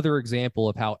other example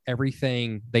of how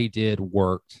everything they did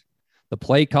worked. The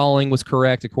play calling was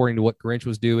correct according to what Grinch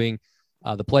was doing.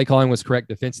 The play calling was correct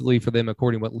defensively for them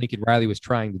according to what Lincoln Riley was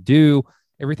trying to do.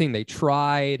 Everything they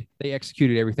tried, they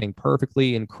executed everything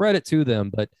perfectly, and credit to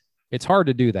them. But it's hard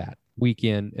to do that week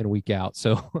in and week out.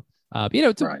 So,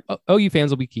 right. OU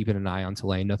fans will be keeping an eye on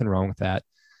Tulane. Nothing wrong with that.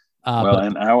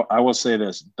 And I will say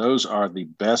this: those are the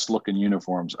best looking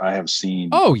uniforms I have seen.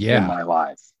 In my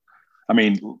life. I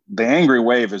mean, the Angry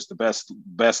Wave is the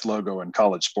best logo in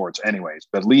college sports, anyways.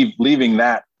 But leaving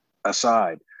that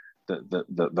aside,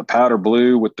 the powder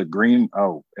blue with the green,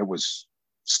 it was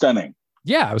stunning.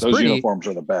 Yeah, it was those pretty. Uniforms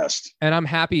are the best. And I'm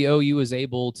happy OU was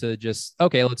able to just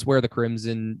let's wear the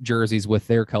crimson jerseys with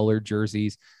their colored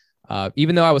jerseys.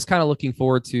 Even though I was kind of looking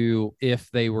forward to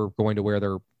if they were going to wear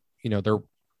their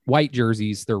white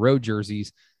jerseys, their road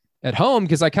jerseys at home,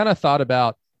 because I kind of thought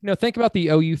about, think about the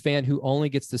OU fan who only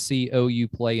gets to see OU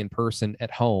play in person at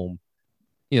home.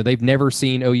 They've never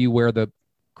seen OU wear the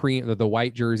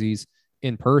white jerseys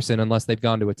in person unless they've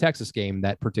gone to a Texas game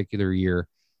that particular year.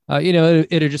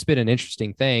 It had just been an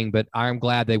interesting thing, but I'm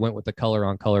glad they went with the color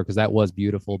on color because that was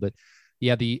beautiful. But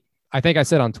yeah, I think I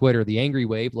said on Twitter, the Angry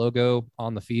Wave logo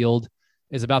on the field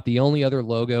is about the only other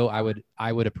logo I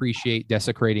would appreciate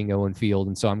desecrating Owen Field.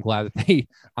 And so I'm glad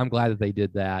that they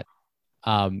did that.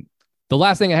 The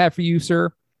last thing I have for you,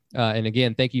 sir, and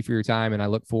again, thank you for your time, and I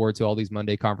look forward to all these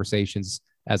Monday conversations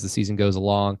as the season goes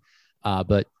along.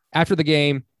 But after the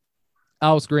game,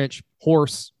 Alex Grinch,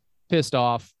 hoarse, pissed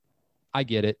off. I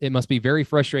get it. It must be very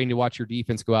frustrating to watch your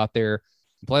defense go out there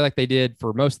and play like they did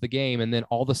for most of the game, and then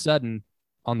all of a sudden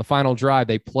on the final drive,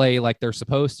 they play like they're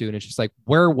supposed to, and it's just like,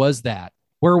 where was that?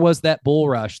 Where was that bull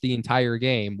rush the entire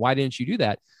game? Why didn't you do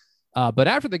that? But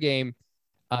after the game,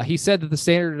 he said that the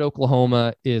standard at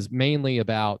Oklahoma is mainly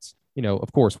about,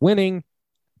 of course, winning,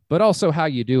 but also how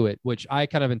you do it, which I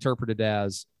kind of interpreted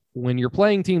as when you're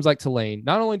playing teams like Tulane,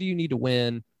 not only do you need to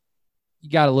win, you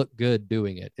got to look good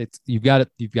doing it. You've got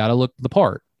to look the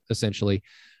part, essentially.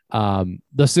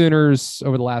 The Sooners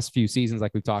over the last few seasons,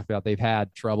 like we've talked about, they've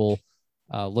had trouble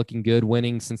looking good,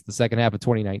 winning since the second half of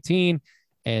 2019.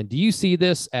 And do you see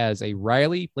this as a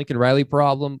Lincoln Riley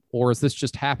problem, or is this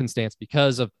just happenstance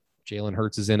because of Jalen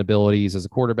Hurts' inabilities as a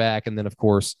quarterback? And then, of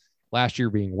course, last year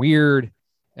being weird,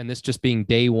 and this just being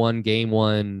day one, game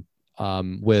one,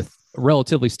 with a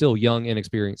relatively still young,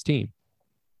 inexperienced team.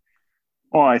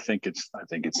 Well, I think it's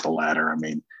the latter. I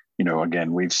mean,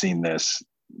 again, we've seen this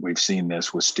with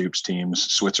Stoops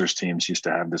teams. Switzer's teams used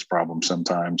to have this problem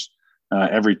sometimes.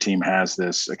 Every team has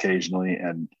this occasionally,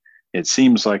 and it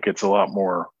seems like it's a lot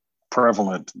more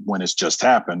prevalent when it's just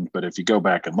happened. But if you go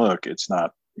back and look, it's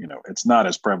not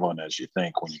as prevalent as you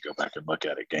think when you go back and look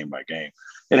at it game by game.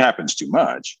 It happens too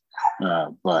much,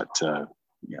 but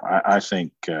I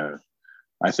think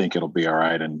it'll be all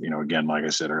right. And again, like I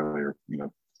said earlier,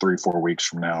 3-4 weeks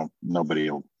from now, nobody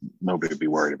will be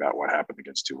worried about what happened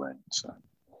against Tulane. So.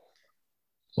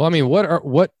 Well, I mean,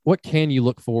 what can you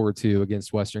look forward to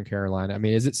against Western Carolina? I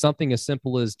mean, is it something as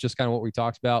simple as just kind of what we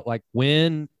talked about, like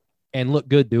win and look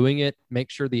good doing it,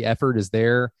 make sure the effort is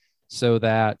there so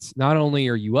that not only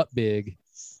are you up big,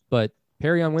 but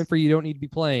Perrion Winfrey, you don't need to be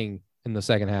playing in the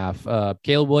second half.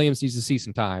 Caleb Williams needs to see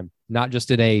some time, not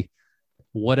just in a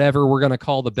whatever we're going to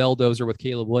call the Belldozer with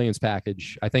Caleb Williams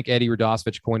package. I think Eddie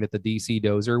Radosevich coined it the DC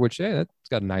Dozer, which it's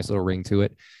got a nice little ring to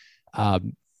it.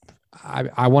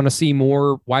 I want to see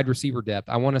more wide receiver depth.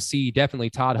 I want to see definitely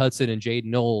Todd Hudson and Jaden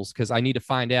Knowles, because I need to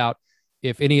find out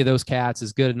if any of those cats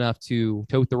is good enough to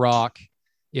tote the rock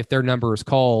if their number is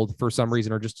called for some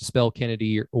reason, or just to spell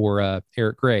Kennedy or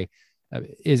Eric Gray.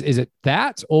 Is it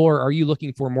that, or are you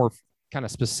looking for more kind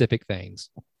of specific things?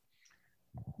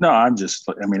 No,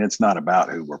 it's not about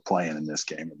who we're playing in this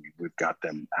game. I mean, we've got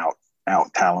them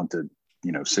out talented,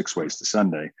 6 ways to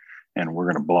Sunday, and we're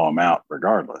going to blow them out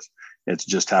regardless. It's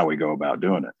just how we go about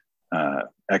doing it.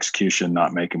 Execution,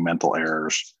 not making mental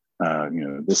errors.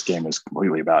 This game is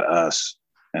completely about us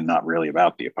and not really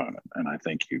about the opponent. And I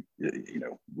think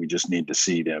we just need to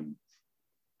see them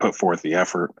put forth the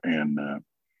effort and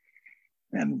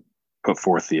put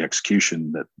forth the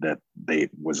execution that they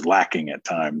was lacking at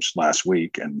times last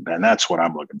week. And that's what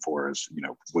I'm looking for is,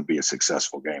 would be a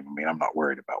successful game. I mean, I'm not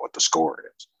worried about what the score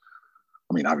is.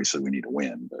 I mean, obviously we need to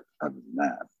win, but other than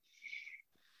that.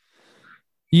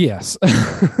 Yes.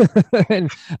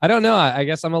 And I don't know. I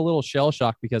guess I'm a little shell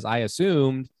shocked because I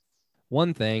assumed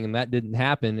one thing and that didn't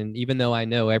happen. And even though I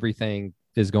know everything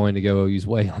is going to go OU's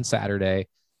way on Saturday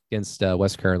against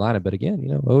West Carolina, but again,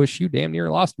 OSU damn near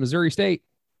lost Missouri State.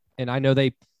 And I know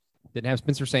they didn't have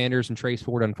Spencer Sanders, and Trace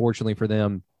Ford, unfortunately for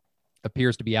them,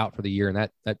 appears to be out for the year. And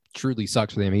that truly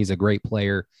sucks for them. He's a great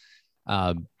player.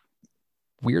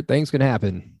 Weird things can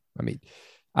happen. I mean,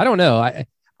 I don't know.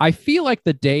 I feel like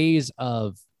the days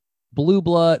of blue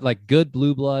blood, like good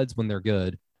blue bloods when they're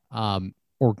good,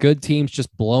 or good teams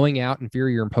just blowing out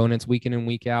inferior opponents week in and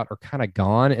week out are kind of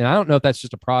gone. And I don't know if that's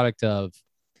just a product of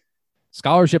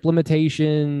scholarship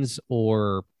limitations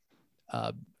or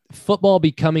football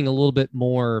becoming a little bit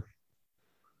more,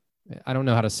 I don't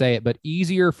know how to say it, but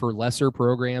easier for lesser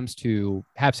programs to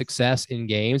have success in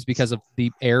games because of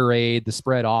the air raid, the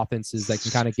spread offenses that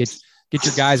can kind of get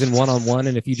your guys in one-on-one.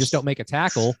 And if you just don't make a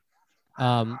tackle,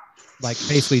 like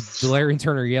basically Delarian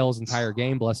Turner Yale's entire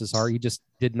game, bless his heart, he just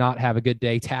did not have a good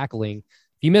day tackling.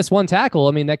 If you miss one tackle,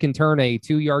 I mean, that can turn a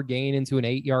 2-yard gain into an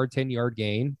 8-yard, 10-yard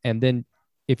gain. And then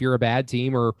if you're a bad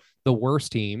team or the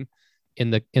worst team in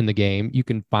the game, you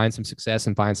can find some success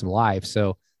and find some life.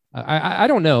 So I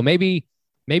don't know. Maybe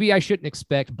I shouldn't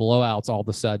expect blowouts all of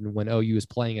a sudden when OU is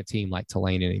playing a team like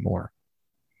Tulane anymore.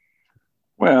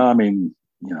 Well, I mean,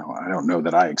 I don't know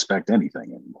that I expect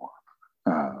anything anymore.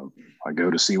 I go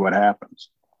to see what happens.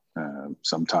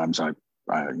 Sometimes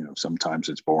sometimes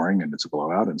it's boring and it's a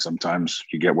blowout, and sometimes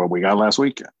you get what we got last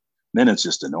weekend. Then it's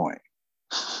just annoying.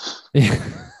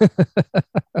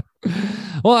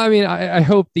 Well, I mean, I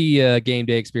hope the game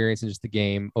day experience and just the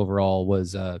game overall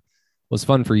was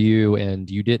fun for you, and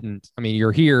you didn't. I mean,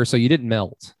 you're here, so you didn't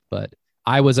melt, but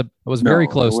I was very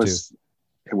close to.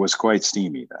 It was quite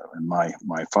steamy though, and my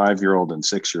 5-year-old and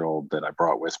 6-year-old that I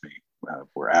brought with me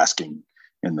were asking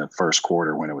in the first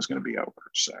quarter when it was going to be over.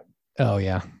 So. Oh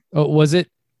yeah. Oh, was it?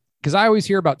 Because I always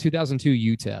hear about 2002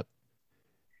 UTEP.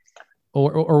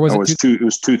 Or was it? It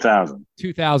was 2000.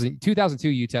 2002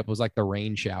 UTEP was like the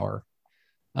rain shower.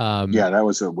 Yeah,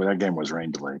 that game was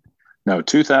rain delayed. No,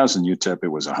 2000 UTEP, it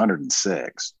was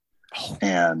 106. Oh.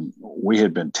 And we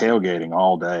had been tailgating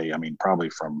all day. I mean,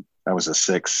 probably that was a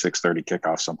 6:30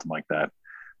 kickoff, something like that.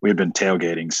 We had been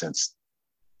tailgating since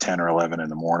 10 or 11 in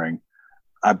the morning.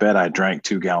 I bet I drank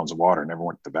 2 gallons of water and never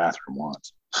went to the bathroom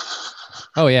once.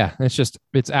 Oh yeah.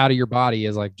 It's out of your body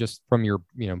is like just from your,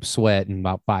 sweat in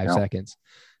about 5 seconds.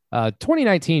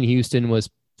 2019 Houston was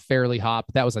fairly hot,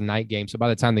 but that was a night game. So by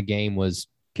the time the game was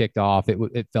kicked off,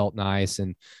 it felt nice.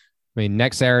 And I mean,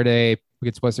 next Saturday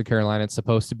against Western Carolina, it's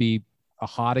supposed to be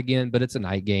hot again, but it's a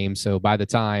night game. So by the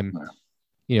time,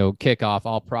 kickoff,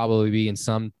 I'll probably be in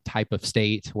some type of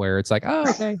state where it's like, oh,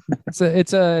 okay,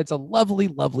 it's a lovely,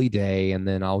 lovely day. And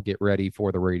then I'll get ready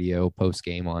for the radio post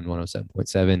game on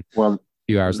 107.7. Well, a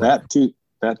few hours that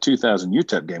 2000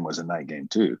 UTEP game was a night game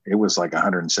too. It was like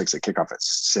 106 at kickoff at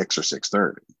 6 or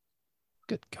 6:30.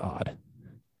 Good God.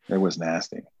 It was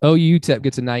nasty. OU UTEP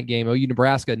gets a night game. OU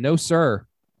Nebraska, no sir.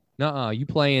 Nuh-uh. You're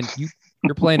playing at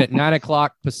 9:00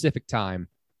 Pacific time.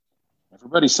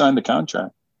 Everybody signed the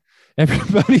contract.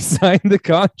 Everybody signed the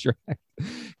contract.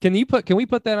 Can we put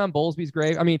that on Bowlesby's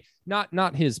grave? I mean,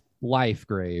 not his life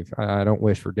grave. I don't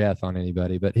wish for death on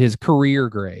anybody, but his career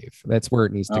grave. That's where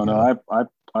it needs to go. No,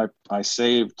 I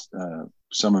saved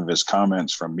some of his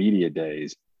comments from media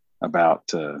days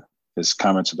about his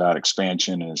comments about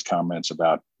expansion and his comments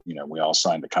about, we all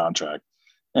signed the contract.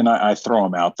 And I throw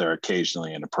them out there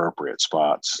occasionally in appropriate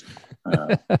spots.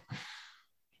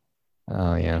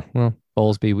 Oh yeah. Well,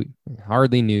 Bowlesby, we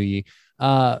hardly knew you.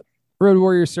 Road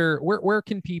Warrior, sir, where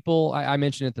can people, I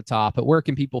mentioned at the top, but where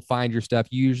can people find your stuff?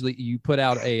 Usually you put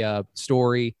out a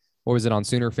story, or was it on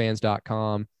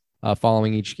Soonerfans.com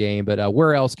following each game, but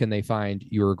where else can they find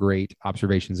your great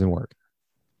observations and work?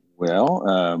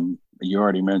 Well, you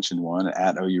already mentioned one,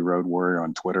 at OU Road Warrior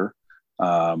on Twitter,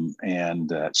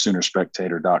 and at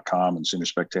Soonerspectator.com and Sooner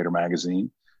Spectator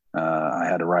Magazine. I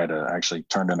had to actually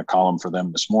turned in a column for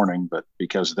them this morning, but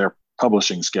because their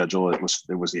publishing schedule, it was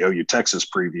the OU Texas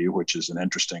preview, which is an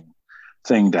interesting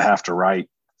thing to have to write,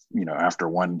 after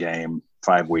one game,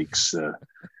 5 weeks,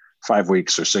 5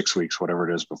 weeks or 6 weeks, whatever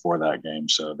it is before that game.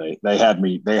 So they had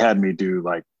me do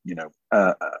like,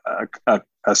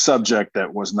 a subject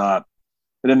that was not,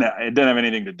 it didn't have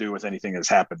anything to do with anything that's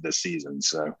happened this season.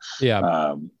 So,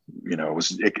 yeah, it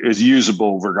was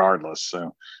usable regardless.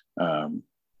 So, it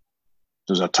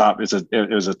was a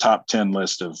top 10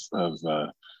 list of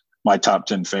my top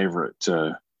 10 favorite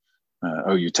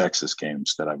OU Texas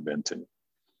games that I've been to.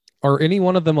 Are any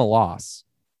one of them a loss?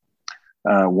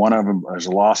 One of them, there's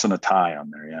a loss and a tie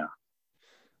on there.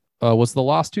 Yeah. Was the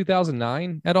loss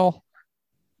 2009 at all?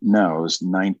 No, it was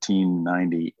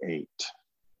 1998.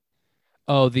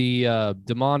 Oh, the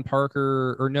Damon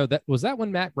Parker, or no, that was that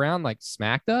when Matt Brown like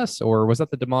smacked us, or was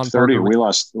that the Damon 30? Parker? We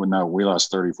lost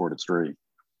 34-3.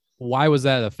 Why was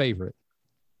that a favorite?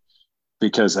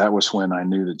 Because that was when I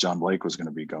knew that John Blake was going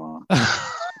to be gone.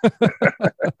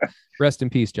 Rest in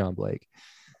peace, John Blake.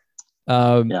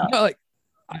 I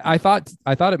thought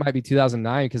it might be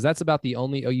 2009 because that's about the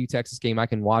only OU Texas game I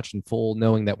can watch in full,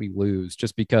 knowing that we lose,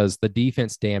 just because the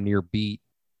defense damn near beat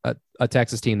a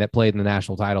Texas team that played in the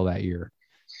national title that year.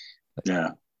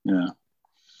 Yeah.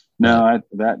 No,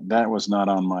 that was not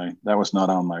on my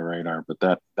radar,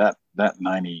 but that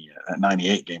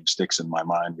 98 game sticks in my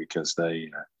mind because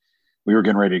we were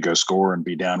getting ready to go score and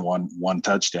be down one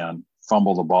touchdown,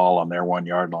 fumble the ball on their 1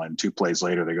 yard line. 2 plays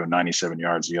later, they go 97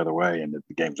 yards the other way, and the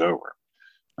game's over.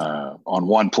 On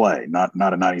one play, not a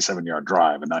 97-yard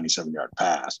drive, a 97-yard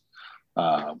pass.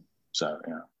 So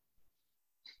yeah.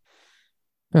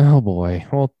 Oh boy.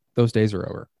 Well, those days are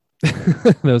over.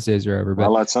 Those days are over. But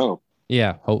well, let's hope.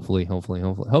 Yeah, hopefully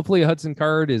Hudson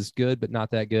Card is good, but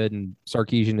not that good, and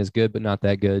Sarkisian is good, but not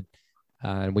that good,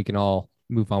 and we can all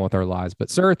move on with our lives. But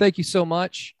sir, thank you so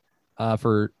much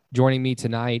for joining me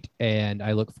tonight, and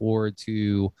I look forward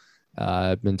to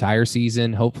the entire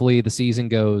season. Hopefully, the season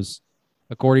goes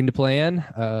according to plan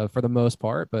for the most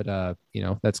part, but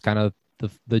that's kind of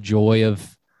the joy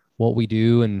of what we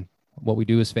do and what we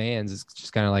do as fans. It's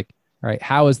just kind of like, all right,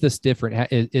 how is this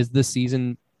different? Is this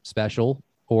season special,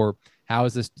 or how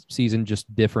is this season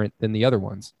just different than the other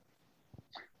ones?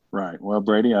 Right. Well,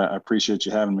 Brady, I appreciate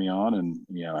you having me on. And,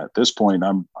 at this point,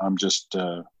 I'm just,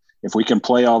 if we can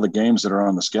play all the games that are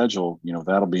on the schedule,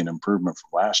 that'll be an improvement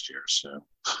from last year. So.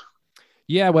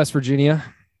 Yeah. West Virginia.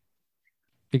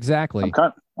 Exactly.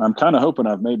 I'm kind of hoping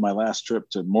I've made my last trip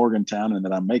to Morgantown and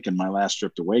that I'm making my last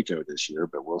trip to Waco this year,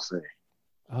 but we'll see.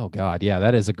 Oh God. Yeah.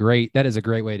 That is a great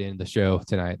way to end the show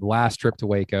tonight. Last trip to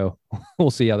Waco.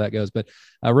 We'll see how that goes. But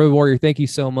Road Warrior, thank you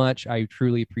so much. I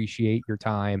truly appreciate your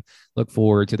time. Look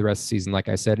forward to the rest of the season. Like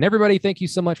I said, and everybody, thank you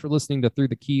so much for listening to Through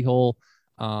the Keyhole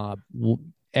for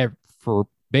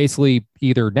basically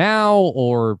either now,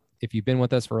 or if you've been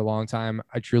with us for a long time,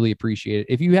 I truly appreciate it.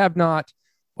 If you have not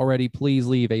already, please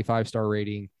leave a 5-star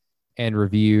rating and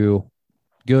review,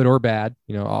 good or bad.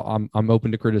 I'm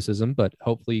open to criticism, but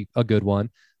hopefully a good one,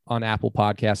 on Apple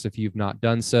Podcasts if you've not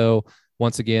done so.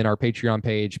 Once again, our Patreon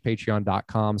page,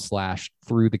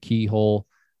 patreon.com/throughthekeyhole.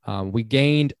 We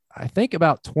gained, I think,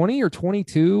 about 20 or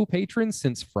 22 patrons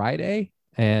since Friday,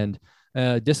 and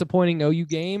disappointing OU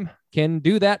game can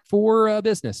do that for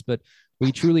business, but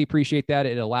we truly appreciate that.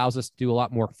 It allows us to do a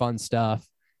lot more fun stuff,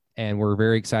 and we're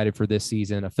very excited for this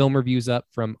season. A film reviews up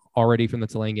from the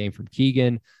Tulane game from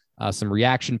Keegan. Some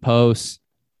reaction posts,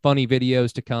 funny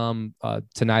videos to come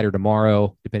tonight or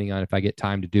tomorrow, depending on if I get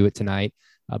time to do it tonight,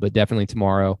 but definitely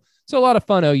tomorrow. So a lot of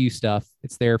fun OU stuff.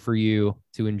 It's there for you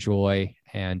to enjoy,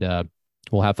 and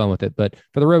we'll have fun with it. But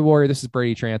for the Road Warrior, this is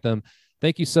Brady Trantham.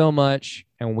 Thank you so much,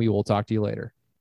 and we will talk to you later.